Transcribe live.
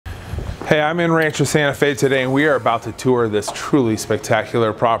Hey, I'm in Rancho, Santa Fe today, and we are about to tour this truly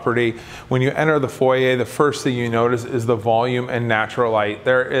spectacular property. When you enter the foyer, the first thing you notice is the volume and natural light.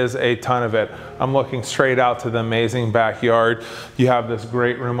 There is a ton of it. I'm looking straight out to the amazing backyard. You have this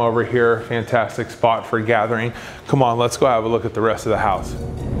great room over here, fantastic spot for gathering. Come on, let's go have a look at the rest of the house.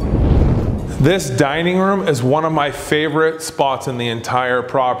 This dining room is one of my favorite spots in the entire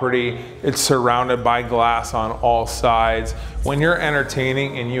property. It's surrounded by glass on all sides. When you're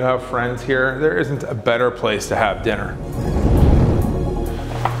entertaining and you have friends here, there isn't a better place to have dinner.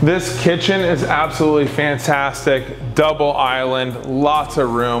 This kitchen is absolutely fantastic. Double island, lots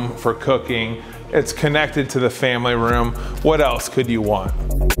of room for cooking. It's connected to the family room. What else could you want?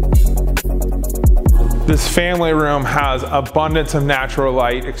 This family room has abundance of natural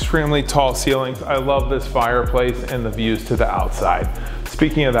light, extremely tall ceilings. I love this fireplace and the views to the outside.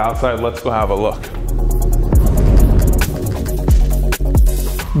 Speaking of the outside, let's go have a look.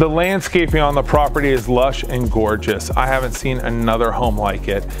 The landscaping on the property is lush and gorgeous. I haven't seen another home like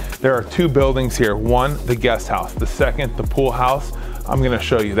it. There are two buildings here. One, the guest house. The second, the pool house. I'm gonna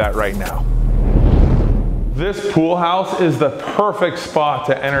show you that right now. This pool house is the perfect spot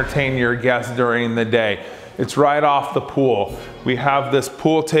to entertain your guests during the day. It's right off the pool. We have this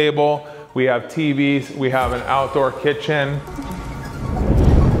pool table, we have TVs, we have an outdoor kitchen.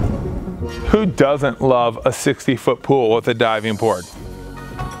 Who doesn't love a 60-foot pool with a diving board?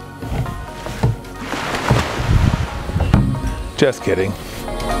 Just kidding.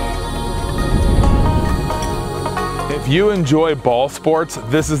 If you enjoy ball sports,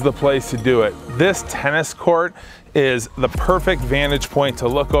 this is the place to do it. This tennis court is the perfect vantage point to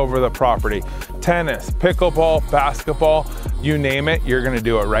look over the property. Tennis, pickleball, basketball, you name it, you're gonna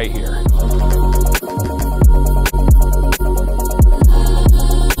do it right here.